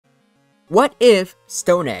what if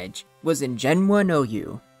Stone Edge was in Gen 1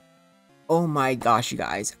 OU? Oh my gosh, you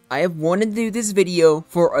guys. I have wanted to do this video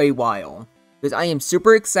for a while. Because I am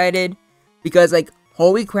super excited. Because, like,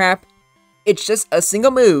 holy crap. It's just a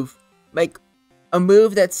single move. Like, a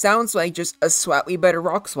move that sounds like just a slightly better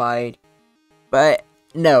Rock Slide. But,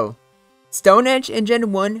 no. Stone Edge in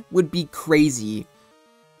Gen 1 would be crazy.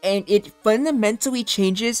 And it fundamentally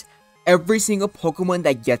changes every single Pokemon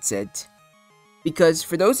that gets it. Because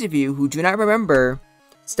for those of you who do not remember,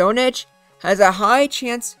 Stone Edge has a high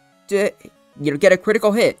chance to, get a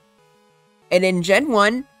critical hit. And in Gen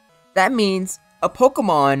 1, that means a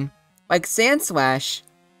Pokemon like Sandslash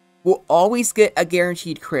will always get a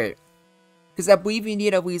guaranteed crit. Because I believe you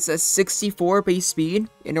need at least a 64 base speed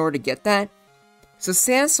in order to get that. So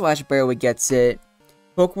Sandslash barely gets it.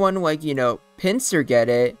 Pokemon like, Pinsir get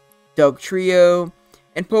it. Dugtrio.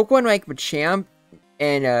 And Pokemon like Machamp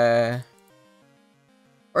and,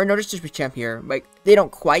 or no, just Machamp here. Like, they don't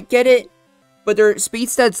quite get it. But their speed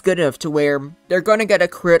stat's good enough to where they're gonna get a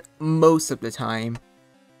crit most of the time.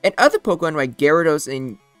 And other Pokemon like Gyarados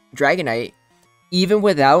and Dragonite, even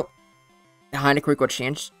without the high critical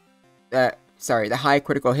chance, the high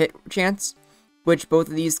critical hit chance, which both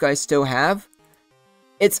of these guys still have,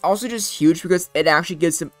 it's also just huge because it actually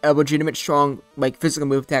gives them a legitimate strong, like, physical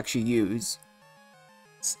move to actually use.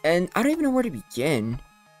 And I don't even know where to begin.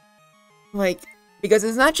 Like, because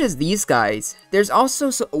it's not just these guys. There's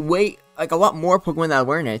also a lot more Pokemon that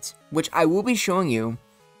learn it, which I will be showing you.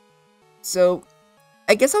 So,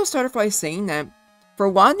 I guess I'll start off by saying that for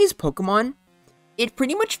a lot of these Pokemon, it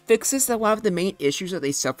pretty much fixes a lot of the main issues that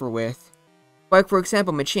they suffer with. Like, for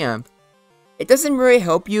example, Machamp. It doesn't really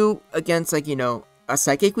help you against, like, a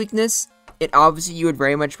psychic weakness. Obviously, you would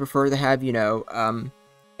very much prefer to have, an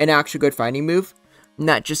actual good fighting move,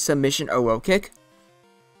 not just submission or low kick.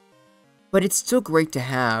 But it's still great to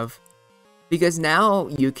have, because now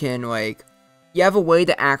you can, you have a way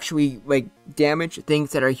to actually, damage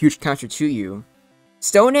things that are a huge counter to you.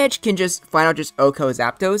 Stone Edge can just flat out just OHKO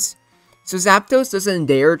Zapdos. So Zapdos doesn't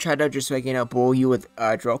dare try to just, bull you with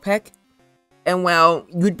Drill Peck. And while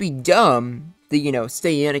you'd be dumb to,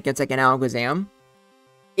 stay in against, an Alakazam,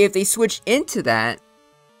 if they switch into that,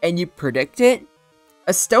 and you predict it,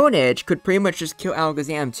 a Stone Edge could pretty much just kill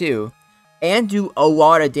Alakazam too. And do a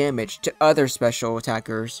lot of damage to other special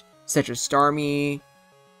attackers, such as Starmie,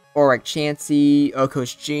 or like Chansey,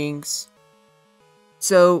 OHKO's Jinx.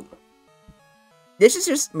 So, this is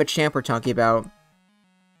just Machamp we're talking about.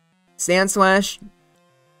 Sandslash,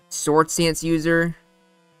 Sword Stance user.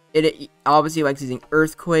 It obviously likes using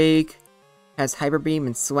Earthquake, has Hyper Beam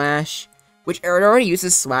and Slash, which it already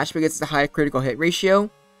uses Slash because it's a high critical hit ratio.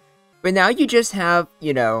 But now you just have,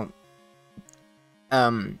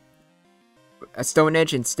 a Stone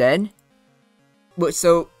Edge instead.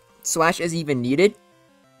 So, Slash is even needed.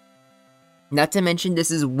 Not to mention,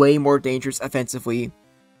 this is way more dangerous offensively.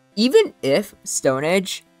 Even if Stone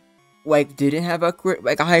Edge, didn't have a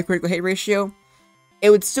high critical hit ratio, it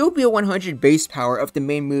would still be a 100 base power of the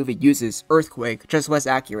main move it uses, Earthquake, just less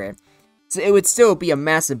accurate. So it would still be a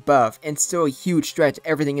massive buff, and still a huge threat to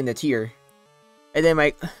everything in the tier. And then,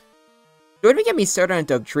 don't even get me started on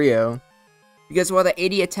Dugtrio. Because while the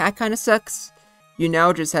 80 attack kind of sucks, you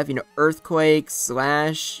now just have, Earthquake,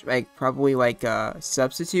 Slash, probably,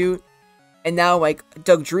 Substitute. And now,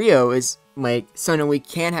 Dugtrio is, something we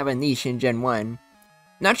can have a niche in Gen 1.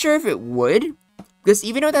 Not sure if it would, because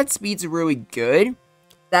even though that speed's really good,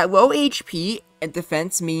 that low HP and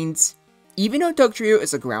defense means, even though Dugtrio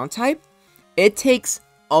is a ground type, it takes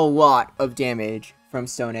a lot of damage from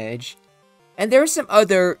Stone Edge. And there are some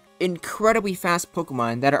other incredibly fast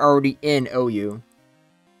Pokemon that are already in OU.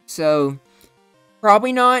 So,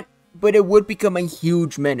 probably not, but it would become a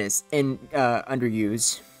huge menace in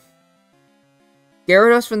underuse.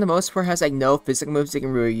 Gyarados, for the most part, has no physical moves it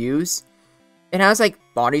can really use. It has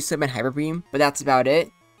Body Slam and Hyper Beam, but that's about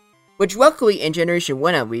it. Which luckily, in Generation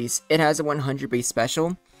 1 at least, it has a 100 base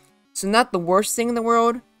special. So not the worst thing in the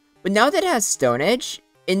world, but now that it has Stone Edge,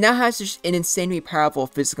 it now has just an insanely powerful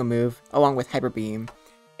physical move, along with Hyper Beam.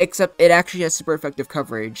 Except it actually has super effective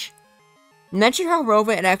coverage. Not sure how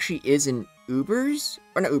relevant it actually is in Ubers,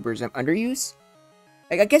 or not Ubers, underuse.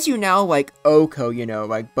 I guess you now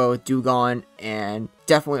OHKO, both Dewgong and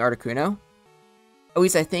definitely Articuno. At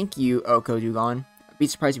least I think you OHKO Dewgong. I'd be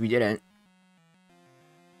surprised if you didn't.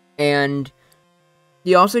 And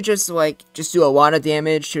you also just do a lot of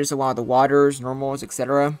damage to just a lot of the waters, normals,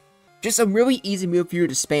 etc. Just a really easy move for you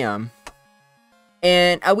to spam.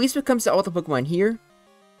 And at least when it comes to all the Pokemon here,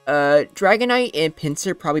 Dragonite and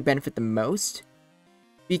Pinsir probably benefit the most.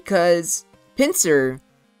 Because Pinsir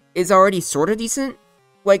is already sort of decent,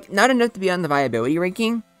 like, not enough to be on the viability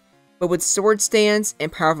ranking, but with sword stance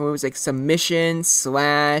and powerful moves like Submission,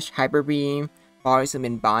 Slash, Hyper Beam, Body Slam,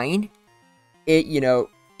 and Bind, it, you know,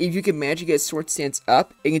 if you can manage to get sword stance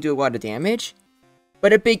up, it can do a lot of damage.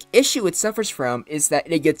 But a big issue it suffers from is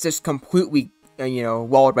that it gets just completely, you know,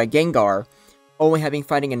 walled by Gengar, only having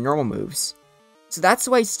fighting and normal moves. So that's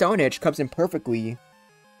why Stone Edge comes in perfectly.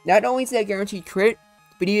 Not only is it a guaranteed crit,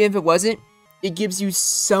 but even if it wasn't, it gives you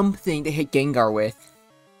something to hit Gengar with.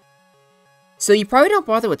 So you probably don't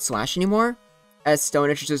bother with Slash anymore, as Stone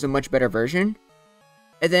Edge is just a much better version.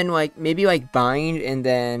 And then, like, maybe, like, Bind, and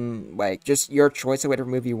then, like, just your choice of whatever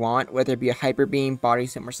move you want, whether it be a Hyper Beam, Body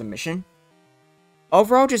Slam, or Submission.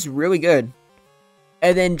 Overall, just really good.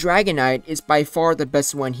 And then Dragonite is by far the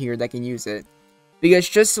best one here that can use it. Because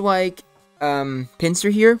just like,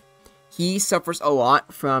 Pinsir here, he suffers a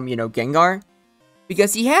lot from, you know, Gengar.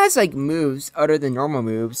 Because he has, like, moves other than normal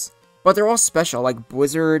moves, but they're all special, like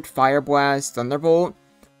Blizzard, Fire Blast, Thunderbolt,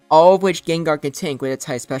 all of which Gengar can tank with its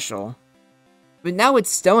high special. But now with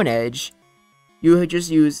Stone Edge, you would just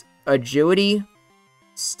use Agility,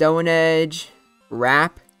 Stone Edge,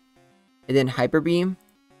 Wrap, and then Hyper Beam.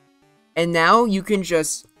 And now you can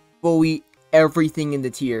just bully everything in the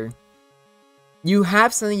tier. You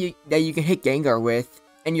have something that you can hit Gengar with,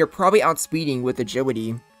 and you're probably outspeeding with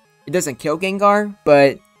Agility. It doesn't kill Gengar,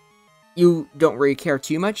 but you don't really care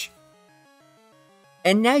too much.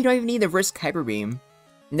 And now you don't even need to risk Hyper Beam.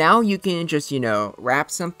 Now you can just, you know, wrap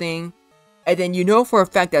something, and then you know for a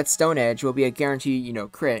fact that Stone Edge will be a guaranteed, you know,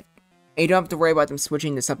 crit. And you don't have to worry about them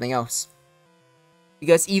switching to something else.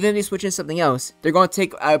 Because even if they switch into something else, they're going to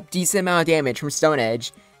take a decent amount of damage from Stone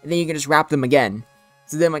Edge, and then you can just wrap them again.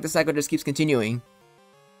 So then, like, the cycle just keeps continuing.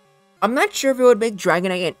 I'm not sure if it would make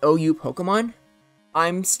Dragonite an OU Pokemon.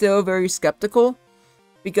 I'm still very skeptical.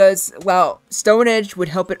 Because, while Stone Edge would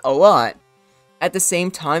help it a lot, at the same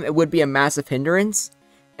time, it would be a massive hindrance.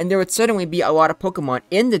 And there would suddenly be a lot of Pokemon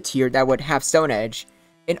in the tier that would have Stone Edge.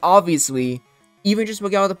 And obviously, even just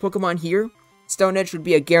looking at all the Pokemon here, Stone Edge would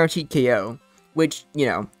be a guaranteed KO. Which, you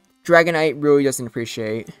know, Dragonite really doesn't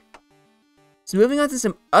appreciate. So moving on to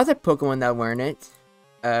some other Pokemon that learn it.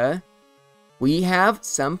 We have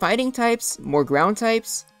some fighting types, more ground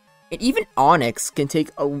types. And even Onix can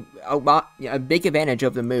take a big advantage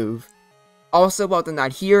of the move. Also, while they're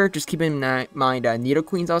not here, just keep in mind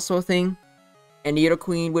Nidoqueen's also a thing. And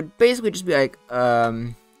Nidoqueen would basically just be like,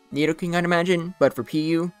 Nidoking, I'd imagine, but for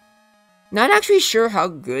PU. Not actually sure how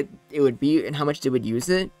good it would be and how much they would use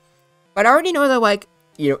it. But I already know that, like,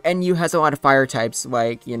 you know, NU has a lot of fire types,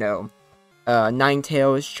 like, you know,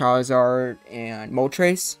 Ninetales, Charizard, and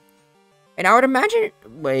Moltres. And I would imagine,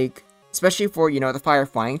 like, especially for, you know, the fire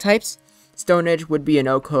flying types, Stone Edge would be an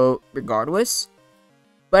OHKO regardless.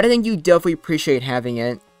 But I think you definitely appreciate having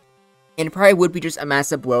it. And it probably would be just a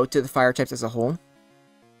massive blow to the fire types as a whole.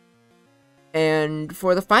 And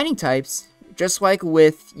for the fighting types, just like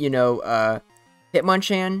with, you know,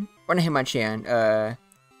 Hitmonchan, or not Hitmonchan,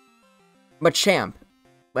 Machamp,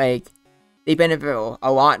 like, they benefit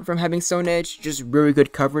a lot from having Stone Edge, just really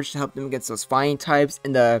good coverage to help them against those flying types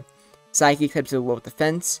and the psychic types with low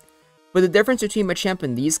defense. But the difference between Machamp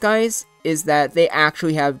and these guys is that they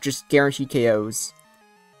actually have just guaranteed KOs.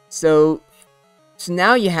 So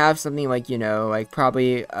now you have something like, you know, like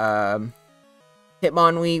probably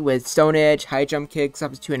Hitmonlee with Stone Edge, High Jump Kick,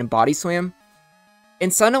 Substitute, and Body Slam.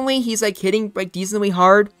 And suddenly he's like hitting like decently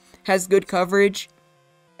hard, has good coverage,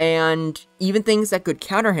 and even things that could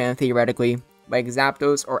counter him, theoretically, like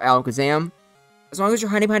Zapdos or Alakazam, as long as you're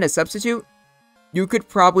hiding behind a substitute, you could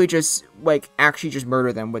probably just, like, actually just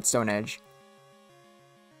murder them with Stone Edge.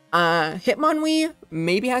 Hitmonlee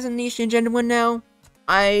maybe has a niche in Gen 1 now.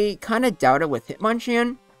 I kind of doubt it with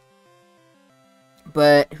Hitmonchan,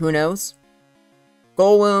 but who knows?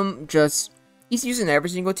 Golem, just, he's using every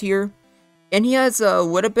single tier, and he has a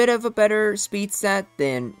little bit of a better speed stat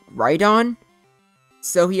than Rhydon.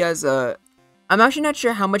 So he has a... I'm actually not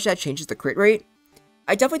sure how much that changes the crit rate.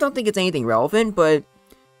 I definitely don't think it's anything relevant, but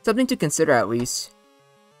something to consider at least.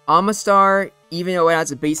 Amistar, even though it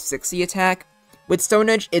has a base 60 attack, with Stone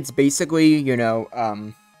Edge, it's basically, you know,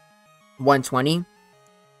 120.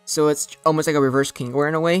 So it's almost like a reverse Kingler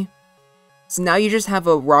in a way. So now you just have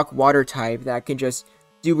a rock-water type that can just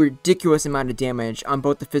do a ridiculous amount of damage on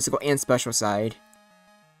both the physical and special side.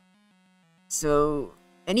 So,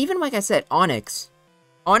 and even like I said, Onix.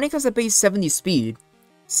 Onix has a base 70 speed,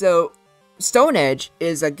 so Stone Edge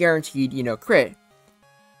is a guaranteed, you know, crit.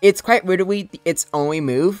 It's quite literally its only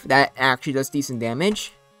move that actually does decent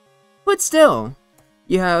damage, but still,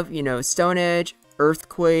 you have, you know, Stone Edge,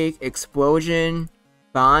 Earthquake, Explosion,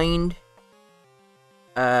 Bind.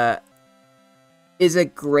 It Is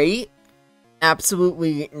it great?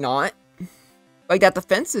 Absolutely not. Like, that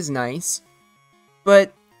defense is nice.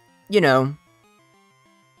 But, you know,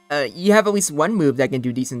 you have at least one move that can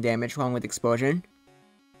do decent damage along with Explosion.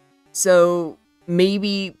 So,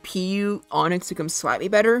 maybe PU Onix becomes slightly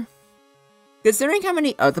better. Considering how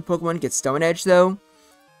many other Pokemon get Stone Edge, though,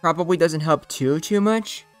 probably doesn't help too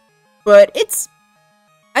much. But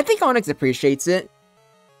I think Onix appreciates it.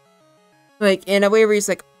 Like, in a way where he's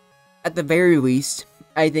like, at the very least,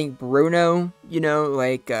 I think Bruno, you know,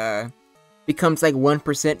 like, becomes like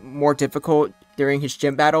 1% more difficult during his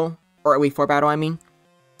gym battle. Or Elite Four battle, I mean.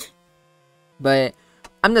 But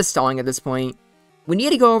I'm just stalling at this point. We need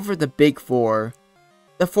to go over the big four.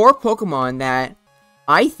 The 4 Pokemon that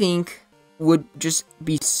I think would just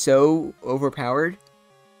be so overpowered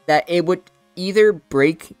that it would either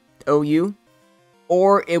break OU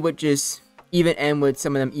or it would just even end with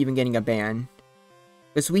some of them even getting a ban.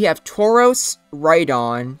 Because we have Tauros,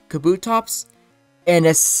 Rhydon, Kabutops, and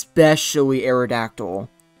especially Aerodactyl.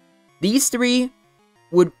 These 3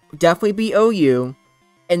 would definitely be OU,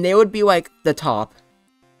 and they would be like the top.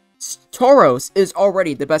 Tauros is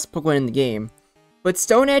already the best Pokemon in the game, but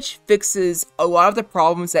Stone Edge fixes a lot of the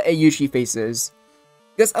problems that it usually faces.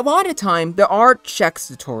 Because a lot of the time, there are checks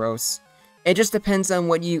to Tauros. It just depends on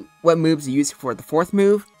what moves you use for the 4th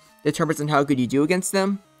move, determines on how good you do against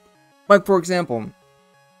them. Like, for example,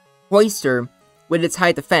 Cloyster, with its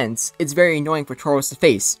high defense, it's very annoying for Tauros to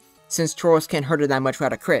face, since Tauros can't hurt it that much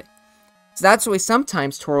without a crit. So that's why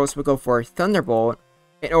sometimes Tauros would go for Thunderbolt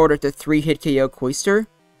in order to 3-hit KO Cloyster,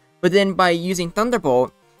 but then by using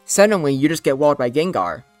Thunderbolt, suddenly you just get walled by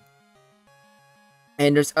Gengar.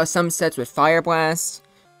 And there's some sets with Fire Blast,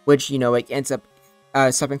 which, you know, like, ends up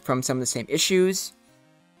suffering from some of the same issues.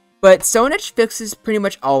 But Stone Edge fixes pretty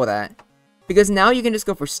much all of that, because now you can just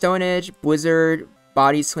go for Stone Edge, Blizzard,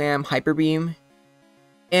 Body Slam, Hyper Beam,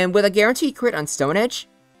 and with a guaranteed crit on Stone Edge,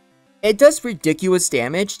 it does ridiculous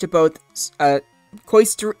damage to both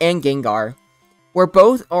Cloyster and Gengar, where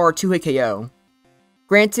both are 2-hit KO.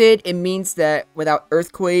 Granted, it means that without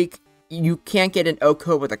Earthquake, you can't get an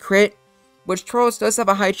OHKO with a crit, which Tauros does have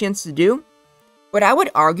a high chance to do, but I would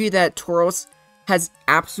argue that Tauros has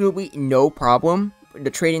absolutely no problem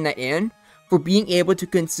trading that in for being able to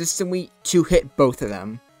consistently 2-hit both of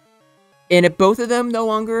them. And if both of them no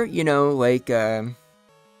longer, you know, like,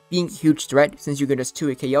 being a huge threat since you can just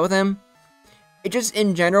 2-hit KO them, it just,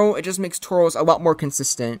 in general, it just makes Tauros a lot more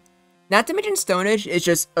consistent. Not to mention Stone Edge is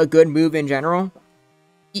just a good move in general.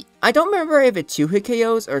 I don't remember if it 2-hit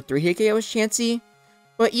KOs or 3-hit KOs Chansey,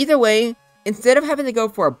 but either way, instead of having to go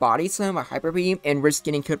for a Body Slam or Hyper Beam and risk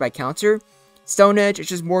getting killed by counter, Stone Edge is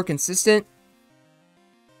just more consistent.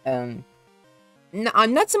 I'm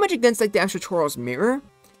not so much against like the actual Tauros Mirror.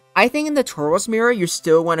 I think in the Tauros Mirror, you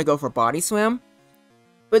still want to go for Body Slam.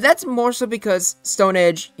 But that's more so because Stone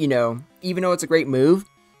Edge, you know, even though it's a great move,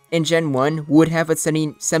 in Gen 1 would have a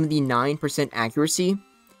 79% accuracy,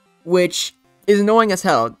 which is annoying as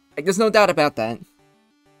hell. Like, there's no doubt about that.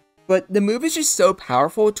 But the move is just so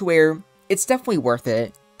powerful to where it's definitely worth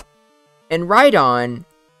it. And Rhydon,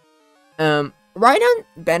 Rhydon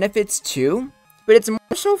benefits too, but it's more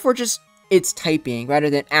so for just its typing rather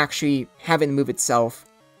than actually having the move itself.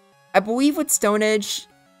 I believe with Stone Edge,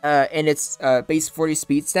 and its base 40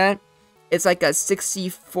 speed stat, it's like a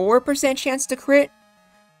 64% chance to crit,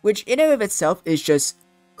 which in and of itself is just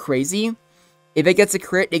crazy. If it gets a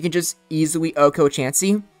crit, it can just easily OHKO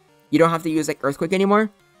Chansey. You don't have to use like Earthquake anymore.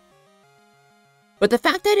 But the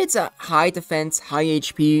fact that it's a high defense, high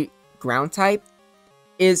HP ground type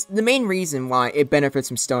is the main reason why it benefits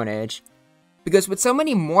from Stone Edge. Because with so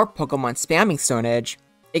many more Pokemon spamming Stone Edge,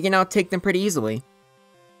 it can now take them pretty easily.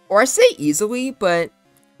 Or I say easily, but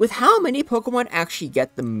with how many Pokemon actually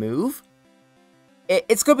get the move,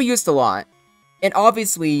 it's going to be used a lot. And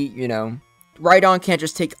obviously, you know, Rhydon can't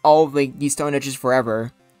just take all of like, these Stone Edges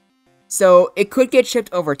forever. So it could get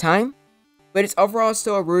shipped over time, but it's overall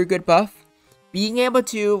still a really good buff. Being able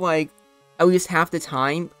to, like, at least half the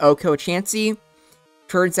time, OHKO Chansey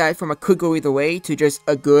turns that from a could go either way to just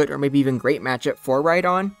a good or maybe even great matchup for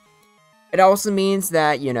Rhydon. It also means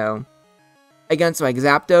that, you know, against like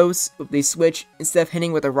Zapdos, if they switch, instead of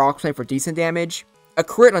hitting with a Rock Slide for decent damage, a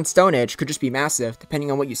crit on Stone Edge could just be massive, depending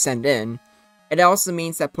on what you send in. It also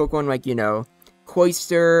means that Pokemon like, you know,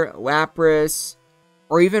 Cloyster, Lapras,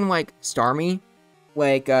 or even like Starmie,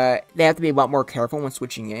 like, they have to be a lot more careful when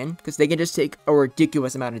switching in, because they can just take a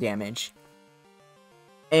ridiculous amount of damage.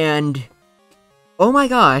 And, oh my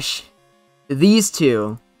gosh, these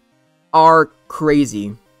two are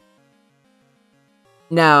crazy.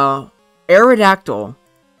 Now, Aerodactyl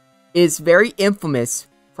is very infamous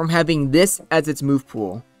from having this as its move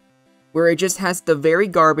pool, where it just has the very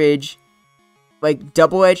garbage, like,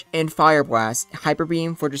 Double Edge and Fire Blast, Hyper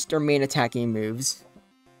Beam for just their main attacking moves.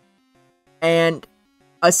 And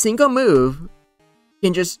a single move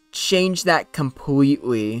can just change that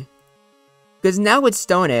completely. Because now with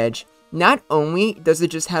Stone Edge, not only does it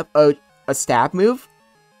just have a stab move,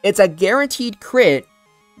 it's a guaranteed crit,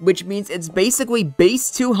 which means it's basically base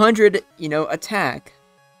 200, attack.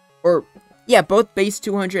 Or, yeah, both base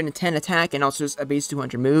 210 attack and also a base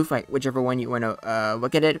 200 move, like whichever one you want to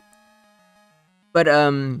look at it. But,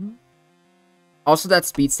 also that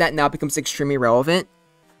speed stat now becomes extremely relevant,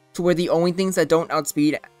 to where the only things that don't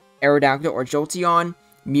outspeed Aerodactyl or Jolteon,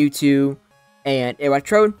 Mewtwo, and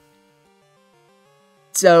Electrode.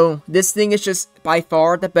 So, this thing is just by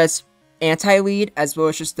far the best anti-lead, as well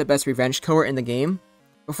as just the best revenge killer in the game.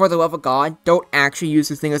 Before the love of God, don't actually use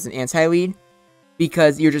this thing as an anti-lead,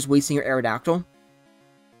 because you're just wasting your Aerodactyl.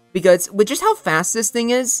 Because with just how fast this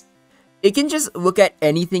thing is, it can just look at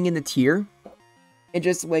anything in the tier, and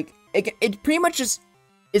just, like, it pretty much just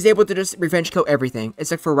is able to just revenge kill everything,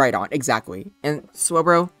 except for Rhydon, exactly. And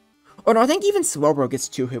Slowbro. Oh no, I think even Slowbro gets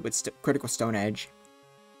 2 hit with critical Stone Edge.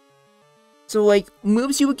 So, like,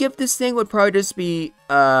 moves you would give this thing would probably just be,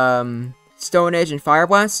 Stone Edge and Fire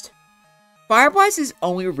Blast. Fire Blast is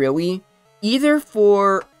only really either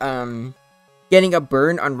for, getting a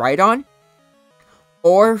burn on Rhydon,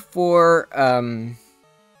 or for,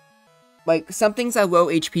 like, some things at low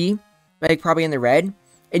HP, like probably in the red,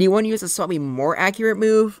 and you want to use a slightly more accurate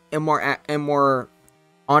move, and more,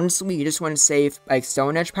 honestly, you just want to save, like,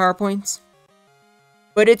 Stone Edge power points.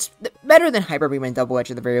 But it's better than Hyper Beam and Double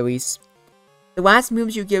Edge at the very least. The last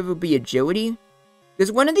moves you give would be Agility, because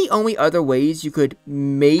one of the only other ways you could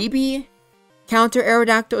maybe counter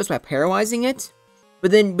Aerodactyl is by paralyzing it,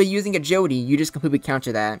 but then by using Agility, you just completely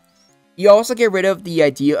counter that. You also get rid of the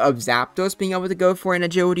idea of Zapdos being able to go for an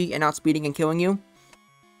Agility and outspeeding and killing you.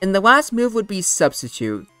 And the last move would be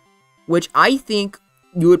Substitute, which I think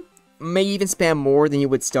you would may even spam more than you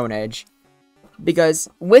would Stone Edge. Because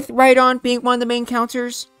with Rhydon being one of the main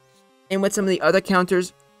counters, and with some of the other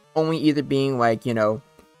counters only either being like,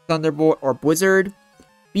 Thunderbolt or Blizzard,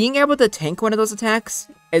 being able to tank one of those attacks,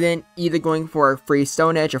 and then either going for a free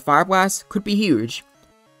Stone Edge or Fire Blast could be huge.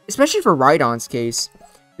 Especially for Rhydon's case,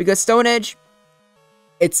 because Stone Edge,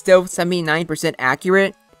 it's still 79%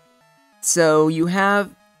 accurate, so you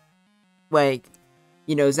have, like,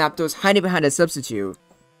 Zapdos hiding behind a Substitute,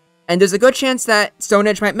 and there's a good chance that Stone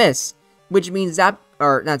Edge might miss, which means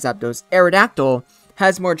Aerodactyl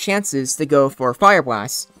has more chances to go for Fire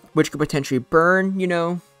Blast, which could potentially burn,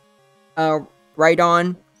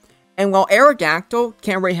 Rhydon. And while Aerodactyl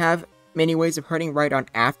can't really have many ways of hurting Rhydon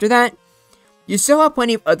after that, you still have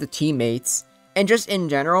plenty of other teammates, and just in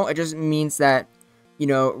general, it just means that,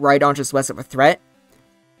 Rhydon's just less of a threat.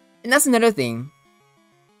 And that's another thing.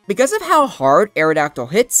 Because of how hard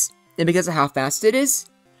Aerodactyl hits, and because of how fast it is,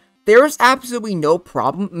 there is absolutely no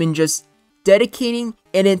problem in just dedicating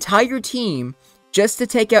an entire team just to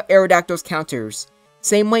take out Aerodactyl's counters.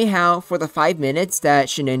 Same way how, for the 5 minutes that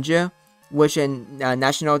Shedinja was in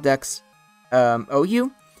National Dex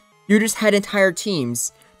OU, you just had entire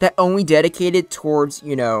teams that only dedicated towards,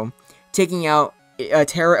 taking out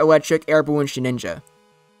Terra, Electric, Air Balloon, Shedinja.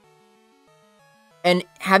 And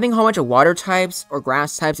having a whole bunch of water types or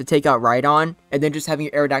grass types to take out Rhydon, and then just having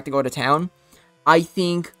your Aerodactyl go to town, I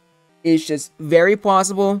think is just very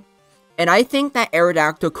plausible. And I think that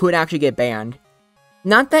Aerodactyl could actually get banned.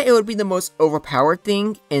 Not that it would be the most overpowered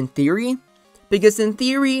thing in theory, because in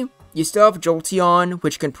theory, you still have Jolteon,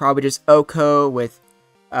 which can probably just OHKO with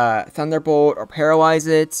Thunderbolt or paralyze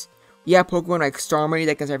it. You have Pokemon like Starmie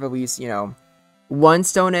that can have at least, one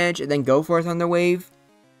Stone Edge and then go for a Thunder Wave.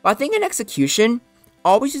 But I think in execution,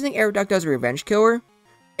 always using Aerodactyl as a revenge killer,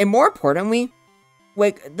 and more importantly,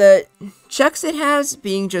 like, the checks it has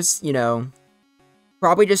being just,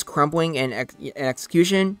 probably just crumbling in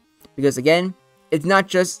execution, because again, it's not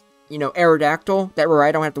just, Aerodactyl that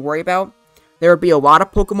I don't have to worry about. There would be a lot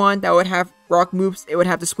of Pokemon that would have rock moves it would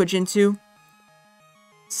have to switch into.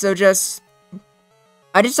 So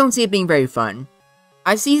I just don't see it being very fun.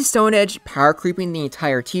 I see Stone Edge power creeping the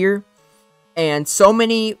entire tier, and so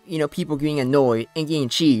many, people getting annoyed and getting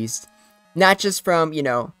cheesed. Not just from,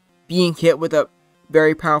 being hit with a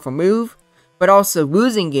very powerful move, but also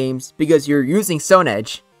losing games because you're using Stone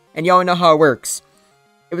Edge. And y'all know how it works.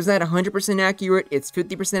 If it's not 100% accurate, it's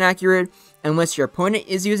 50% accurate. Unless your opponent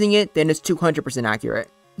is using it, then it's 200% accurate.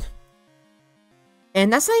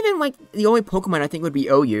 And that's not even, like, the only Pokemon I think would be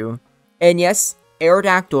OU. And yes,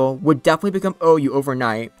 Aerodactyl would definitely become OU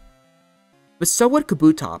overnight. But so would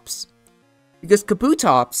Kabutops. Because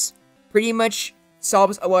Kabutops pretty much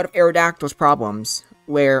solves a lot of Aerodactyl's problems,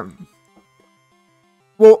 where,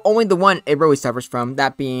 well, only the one it really suffers from,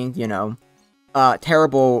 that being, you know,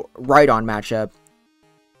 terrible Rhydon matchup.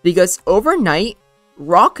 Because overnight,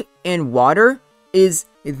 Rock and Water is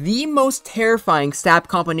the most terrifying stab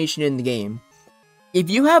combination in the game. If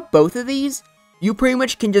you have both of these, you pretty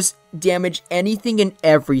much can just damage anything and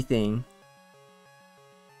everything.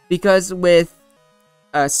 Because with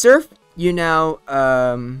Surf, you now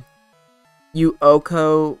you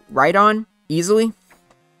Oko Rhydon easily.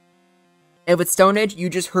 And with Stone Edge, you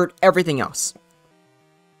just hurt everything else.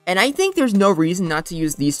 And I think there's no reason not to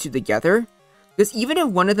use these two together, because even if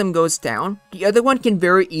one of them goes down, the other one can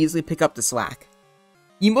very easily pick up the slack.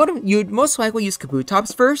 You'd most likely use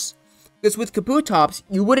Kabutops first, because with Kabutops,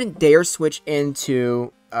 you wouldn't dare switch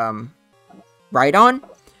into Rhydon,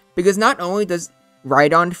 because not only does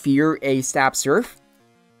Rhydon fear a Stab Surf,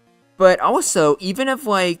 but also, even if,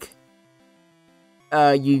 like,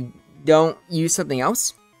 you don't use something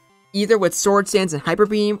else, either with Sword Stance and Hyper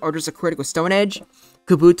Beam, or just a critical Stone Edge,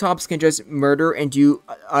 Kabutops can just murder and do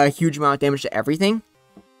a huge amount of damage to everything.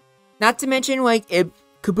 Not to mention, like, if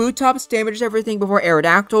Kabutops damages everything before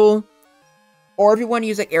Aerodactyl, or if you want to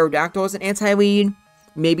use, like, Aerodactyl as an anti-lead,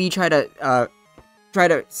 maybe try to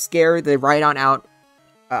scare the Rhydon out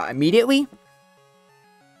immediately.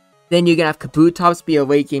 Then you can have Kabutops be a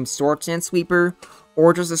late game Sword Stance sweeper,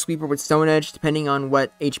 or just a sweeper with Stone Edge, depending on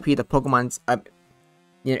what HP the Pokemon's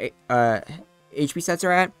HP sets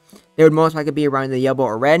are at. They would most likely be around the yellow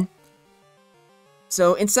or red.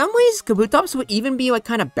 So in some ways, Kabutops would even be like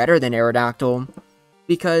kind of better than Aerodactyl,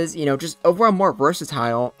 because, you know, just overall more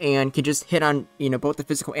versatile and can just hit on, you know, both the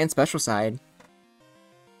physical and special side.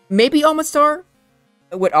 Maybe Omastar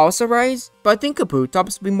would also rise, but I think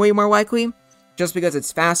Kabutops would be way more likely, just because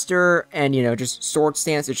it's faster and, you know, just Sword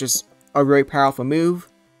Stance is just a really powerful move.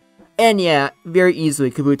 And yeah, very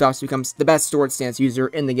easily Kabutops becomes the best Sword Stance user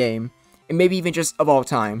in the game, and maybe even just of all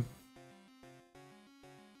time.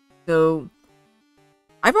 So,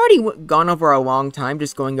 I've already gone over a long time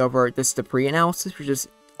just going over this pre-analysis for just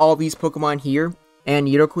all these Pokemon here, and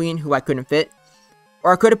Nidoqueen, who I couldn't fit.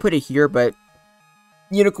 Or I could have put it here, but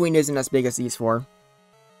Nidoqueen isn't as big as these four.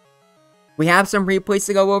 We have some replays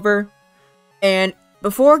to go over, and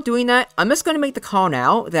before doing that, I'm just going to make the call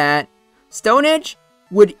now that Stone Edge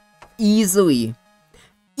would easily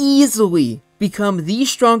become the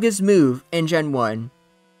strongest move in Gen 1.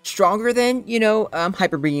 Stronger than, you know,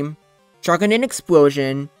 Hyper Beam, stronger than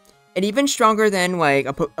Explosion, and even stronger than, like,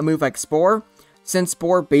 a move like Spore, since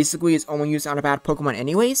Spore basically is only used on a bad Pokemon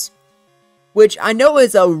anyways. Which I know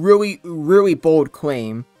is a really bold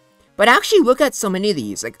claim, but actually look at so many of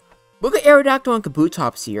these. Like, look at Aerodactyl and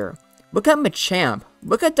Kabutops here. Look at Machamp.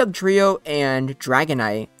 Look at Dugtrio and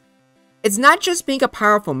Dragonite. It's not just being a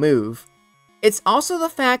powerful move, it's also the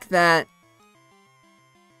fact that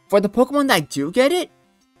for the Pokemon that do get it,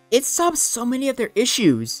 it solves so many of their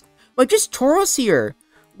issues. Like, just Tauros here.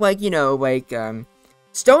 Like, you know, like,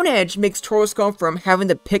 Stone Edge makes Tauros go from having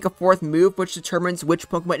to pick a fourth move, which determines which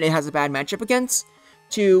Pokemon it has a bad matchup against,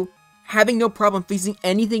 to having no problem facing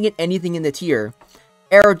anything in the tier.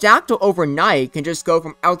 Aerodactyl overnight can just go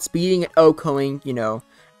from outspeeding and OHKOing, you know,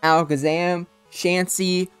 Alakazam,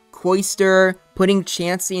 Chansey, Cloyster, putting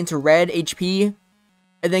Chansey into red HP.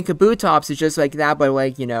 And then Kabutops is just like that, but,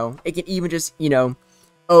 like, you know, it can even just, you know,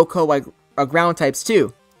 OHKO like ground types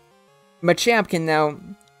too. Machamp can now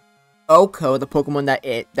OHKO the Pokemon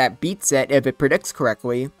that beats it if it predicts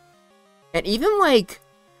correctly. And even, like,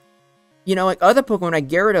 you know, like other Pokemon like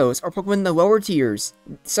Gyarados or Pokemon in the lower tiers,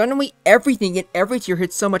 suddenly everything in every tier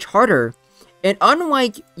hits so much harder. And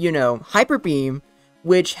unlike, you know, Hyper Beam,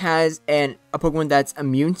 which has a Pokemon that's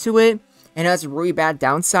immune to it, and has a really bad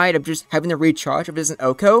downside of just having to recharge if it doesn't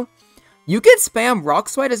OHKO, you can spam Rock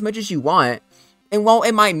Slide as much as you want, and while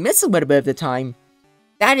it might miss a little bit of the time,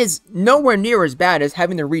 that is nowhere near as bad as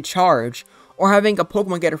having to recharge, or having a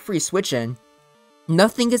Pokemon get a free switch in.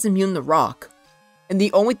 Nothing is immune to Rock, and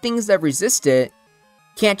the only things that resist it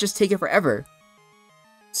can't just take it forever.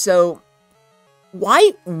 So,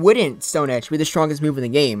 why wouldn't Stone Edge be the strongest move in the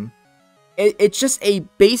game? It's just a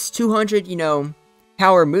base 200, you know,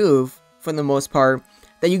 power move, for the most part,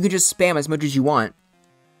 that you can just spam as much as you want.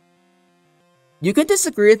 You can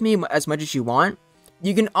disagree with me as much as you want.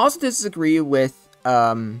 You can also disagree with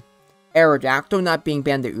Aerodactyl not being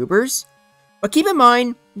banned to Ubers. But keep in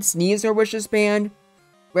mind, Sneasel was just banned.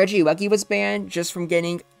 Regieleki was banned just from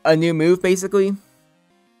getting a new move, basically.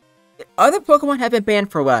 Other Pokemon have been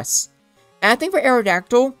banned for less. And I think for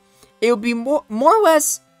Aerodactyl, it would be more or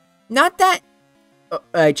less, not that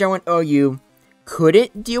Gen 1 OU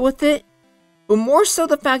couldn't deal with it, but more so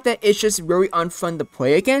the fact that it's just very unfun to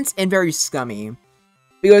play against and very scummy.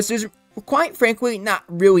 Because there's, quite frankly, not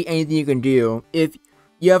really anything you can do if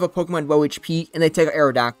you have a Pokemon low HP and they take an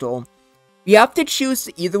Aerodactyl. You have to choose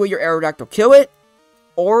to either let your Aerodactyl kill it,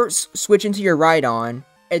 or switch into your Rhydon,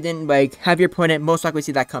 and then like have your opponent most likely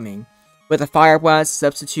see that coming. With a Fire Blast,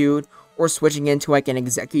 Substitute, or switching into like an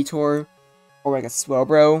Executor, or like a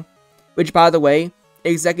Slowbro. Which, by the way,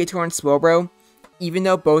 Executor and Slowbro, even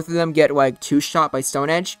though both of them get like 2-shot by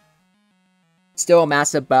Stone Edge, still a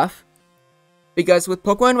massive buff. Because with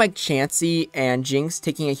Pokemon like Chansey and Jinx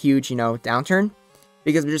taking a huge, downturn,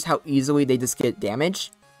 because of just how easily they just get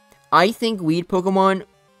damaged, I think lead Pokemon,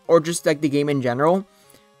 or just like the game in general,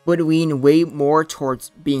 would lean way more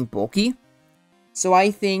towards being bulky. So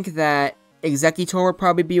I think that Executor would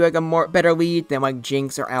probably be like a better lead than like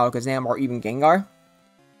Jinx or Alakazam or even Gengar.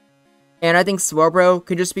 And I think Slowbro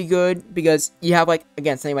could just be good because you have like,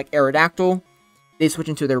 again, something like Aerodactyl, they switch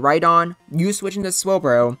into their Rhydon, you switch into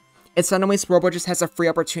Slowbro, and suddenly Slowbro just has a free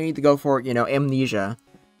opportunity to go for, Amnesia,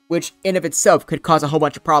 which in of itself could cause a whole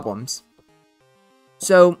bunch of problems.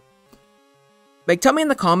 So, like, tell me in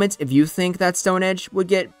the comments if you think that Stone Edge would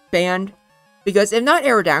get banned, because if not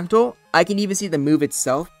Aerodactyl, I can even see the move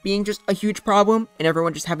itself being just a huge problem, and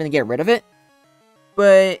everyone just having to get rid of it.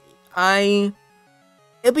 But,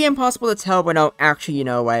 it'd be impossible to tell without actually,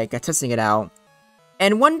 testing it out.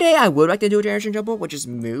 And one day I would like to do a Generation Jumble, which is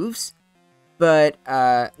moves, but,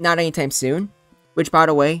 not anytime soon. Which, by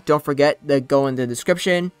the way, don't forget to go in the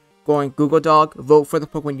description, go on Google Doc, vote for the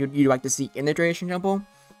Pokemon you'd like to see in the Generation Jumble.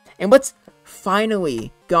 And let's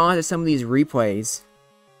finally go on to some of these replays.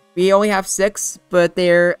 We only have 6, but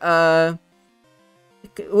they're, a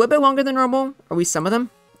little bit longer than normal. Are we some of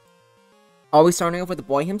them? Are we starting off with the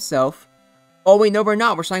boy himself? Oh wait, no we're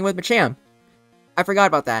not. We're starting with Machamp. I forgot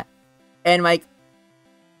about that. And like,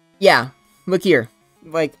 yeah, look here.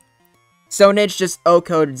 Like, Stone Edge just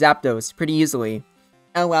O-coded Zapdos pretty easily.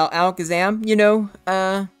 Oh well, Alakazam,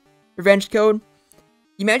 revenge code.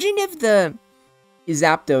 Imagine if the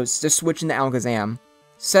Zapdos just switch into Alakazam.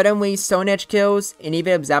 Suddenly, Stone Edge kills, and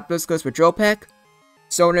even if Zapdos goes for Drill Peck,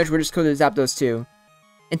 Stone Edge would just code the Zapdos too.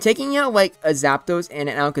 And taking out like a Zapdos and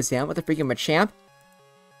an Alakazam with a freaking Machamp,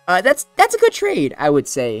 that's a good trade, I would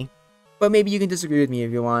say. But maybe you can disagree with me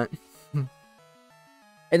if you want.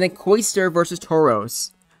 And then Cloyster versus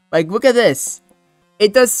Tauros. Like, look at this.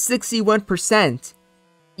 It does 61%.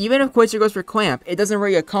 Even if Cloyster goes for Clamp, it doesn't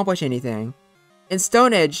really accomplish anything. And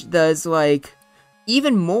Stone Edge does, like,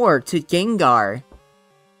 even more to Gengar.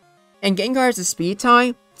 And Gengar is a speed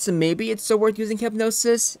type, so maybe it's still worth using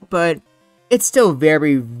Hypnosis, but it's still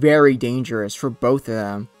very, very dangerous for both of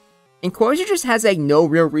them. And Cloyster just has, like, no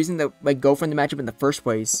real reason to, like, go for the matchup in the first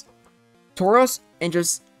place. Tauros, in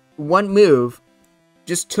just one move,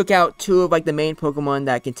 just took out 2 of, like, the main Pokemon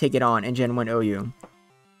that can take it on in Gen 1 OU.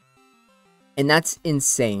 And that's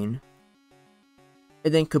insane.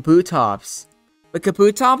 And then Kabutops. But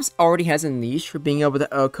Kabutops already has a niche for being able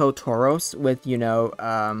to O-code Tauros with,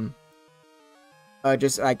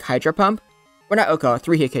 just, like, Hydro Pump. Or not O-code,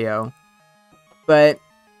 3-hit KO. But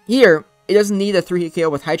here, it doesn't need a 3-hit KO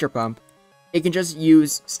with Hydro Pump. It can just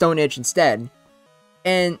use Stone Edge instead.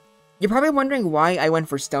 And you're probably wondering why I went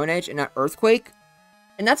for Stone Edge and not Earthquake.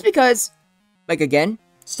 And that's because, like, again,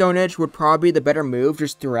 Stone Edge would probably be the better move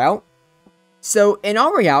just throughout. So, in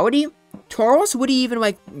all reality, Tauros wouldn't even,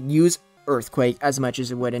 like, use Earthquake as much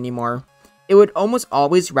as it would anymore. It would almost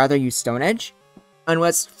always rather use Stone Edge.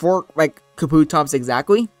 Unless for, like, Kabutops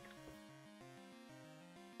exactly.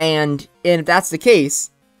 And if that's the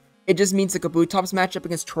case, it just means the Kabutops matchup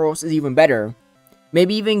against Tauros is even better.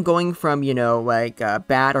 Maybe even going from,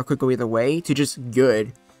 bad or could go either way to just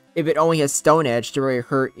good. If it only has Stone Edge to really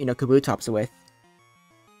hurt, Kabutops with.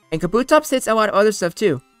 And Kabutops hits a lot of other stuff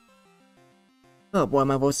too. Oh boy,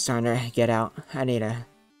 my voice is starting to get out. I need a...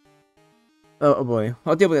 Oh boy,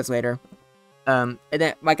 I'll deal with this later. And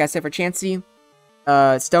then, like I said for Chansey,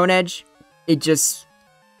 Stone Edge, it just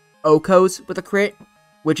O-codes with a crit,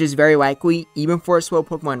 which is very likely, even for a slow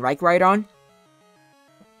Pokemon like Rhydon.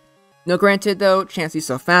 No, granted though, Chansey's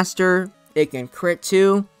so faster, it can crit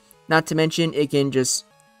too, not to mention it can just,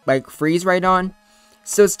 like, freeze Rhydon.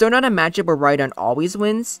 So it's still not a matchup where Rhydon always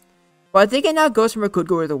wins, but I think it now goes from a could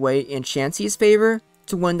go either way in Chansey's favor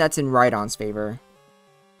to one that's in Rhydon's favor.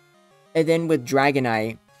 And then with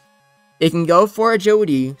Dragonite, it can go for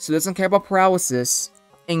Agility, so it doesn't care about Paralysis,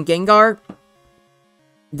 and Gengar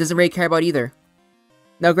doesn't really care about either.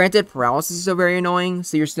 Now granted, Paralysis is still very annoying,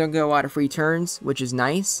 so you're still going to get a lot of free turns, which is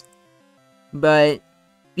nice. But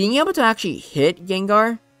being able to actually hit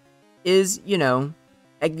Gengar is,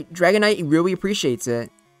 Dragonite really appreciates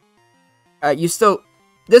it. you still,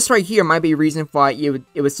 this right here might be a reason why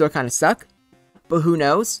it would still kind of suck, but who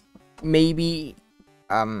knows? Maybe,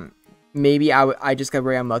 maybe I just got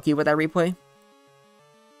very unlucky with that replay.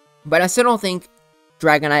 But I still don't think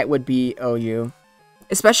Dragonite would be OU,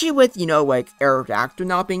 especially with, you know, like Aerodactyl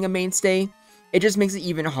not being a mainstay. It just makes it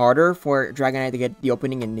even harder for Dragonite to get the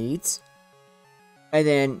opening it needs. And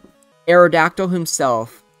then Aerodactyl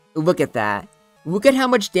himself, look at that. Look at how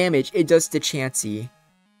much damage it does to Chansey.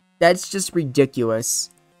 That's just ridiculous.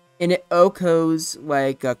 And it OHKOs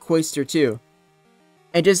like Cloyster too.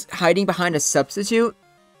 And just hiding behind a substitute.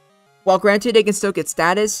 While granted it can still get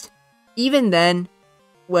status, even then,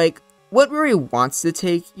 like, what really wants to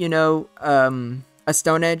take, you know, a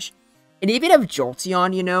Stone Edge? And even if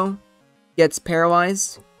Jolteon, you know, gets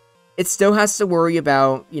paralyzed, it still has to worry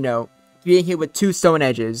about, you know, being hit with 2 Stone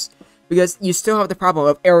Edges. Because you still have the problem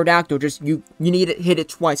of Aerodactyl, just you need to hit it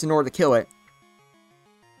twice in order to kill it.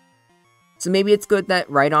 So maybe it's good that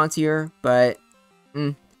Rhydon's here, but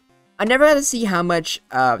I never had to see how much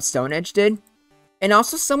Stone Edge did. And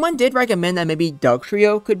also someone did recommend that maybe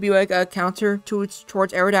Dugtrio could be like a counter towards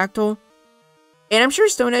Aerodactyl. And I'm sure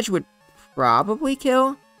Stone Edge would probably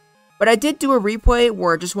kill. But I did do a replay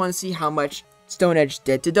where I just want to see how much Stone Edge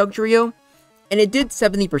did to Dugtrio. And it did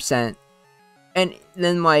 70%. And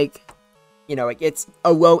then like, you know, like it's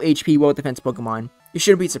a low HP, low defense Pokemon. You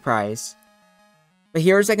shouldn't be surprised. But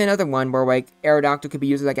here's like another one where like Aerodactyl could be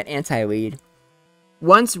used as like an anti-lead.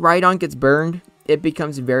 Once Rhydon gets burned, it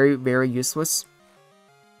becomes very, very useless.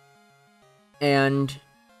 And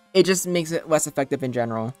it just makes it less effective in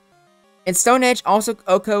general. And Stone Edge also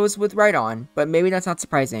OHKOs with Rhydon, but maybe that's not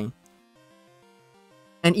surprising.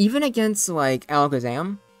 And even against like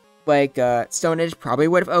Alakazam, like Stone Edge probably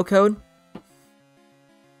would have OHKO'd.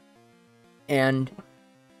 And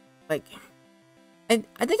like, I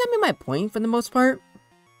think I made my point for the most part.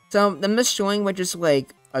 So I'm just showing what just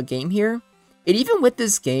like a game here. And even with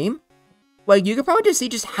this game, like you can probably just see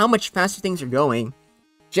just how much faster things are going.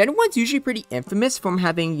 Gen 1's usually pretty infamous from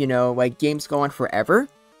having, you know, like games go on forever.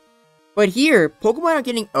 But here, Pokemon are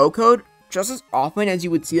getting OHKO'd just as often as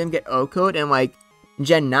you would see them get OHKO'd in like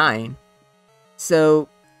Gen 9. So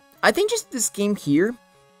I think just this game here,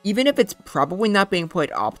 even if it's probably not being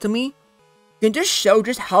played optimally, can just show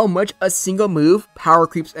just how much a single move power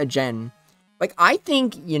creeps a gen. Like I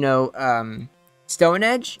think, you know, Stone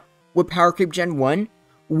Edge would power creep Gen 1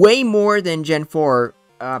 way more than Gen 4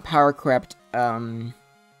 power crept,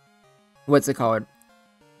 what's it called?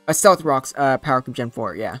 A Stealth Rock's power creep Gen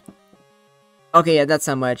 4, yeah. Okay, yeah, that's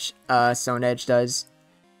how much Stone Edge does.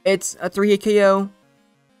 It's a 3-hit KO,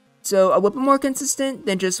 so a little bit more consistent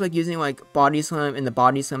than just like using like Body Slam and the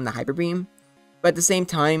Body Slam and the Hyper Beam. But at the same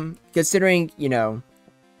time, considering, you know,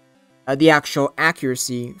 the actual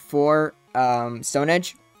accuracy for Stone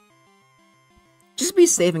Edge, just be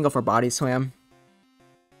safe and go for Body Slam.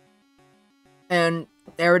 And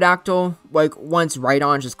Aerodactyl, like once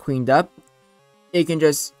Rhydon just cleaned up, it can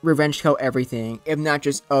just revenge kill everything, if not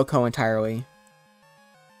just OHKO entirely.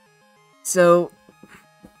 So,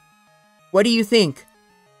 what do you think?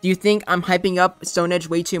 Do you think I'm hyping up Stone Edge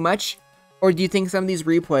way too much? Or do you think some of these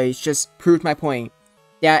replays just proved my point?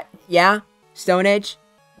 That, yeah, Stone Edge,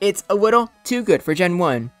 it's a little too good for Gen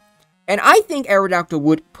 1. And I think Aerodactyl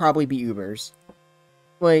would probably be Ubers.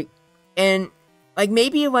 Like, and, like,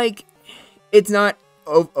 maybe, like, it's not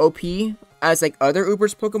OP as, like, other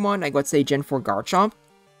Ubers Pokemon, like, let's say Gen 4 Garchomp.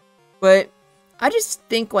 But I just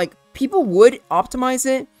think, like, people would optimize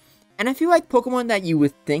it. And I feel like Pokemon that you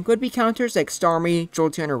would think would be counters, like Starmie,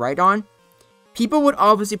 Jolteon, or Rhydon, people would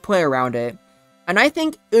obviously play around it. And I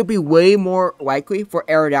think it would be way more likely for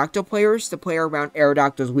Aerodactyl players to play around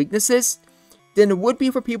Aerodactyl's weaknesses than it would be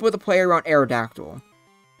for people to play around Aerodactyl.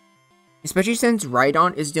 Especially since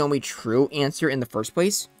Rhydon is the only true answer in the first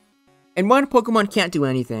place. And one Pokemon can't do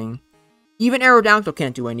anything. Even Aerodactyl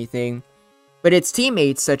can't do anything. But its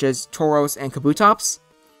teammates, such as Tauros and Kabutops,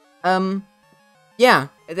 yeah,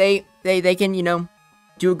 they can, you know,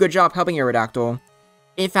 do a good job helping Aerodactyl.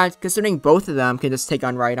 In fact, considering both of them can just take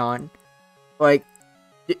on Rhydon, like,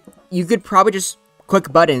 you could probably just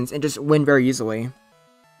click buttons and just win very easily.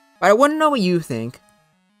 But I want to know what you think,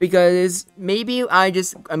 because maybe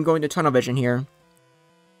I'm going to tunnel vision here.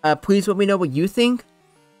 Please let me know what you think,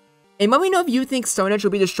 and let me know if you think Stone Edge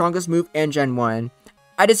will be the strongest move in Gen 1.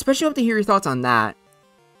 I'd especially love to hear your thoughts on that.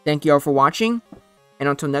 Thank you all for watching, and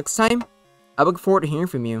until next time, I look forward to hearing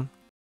from you.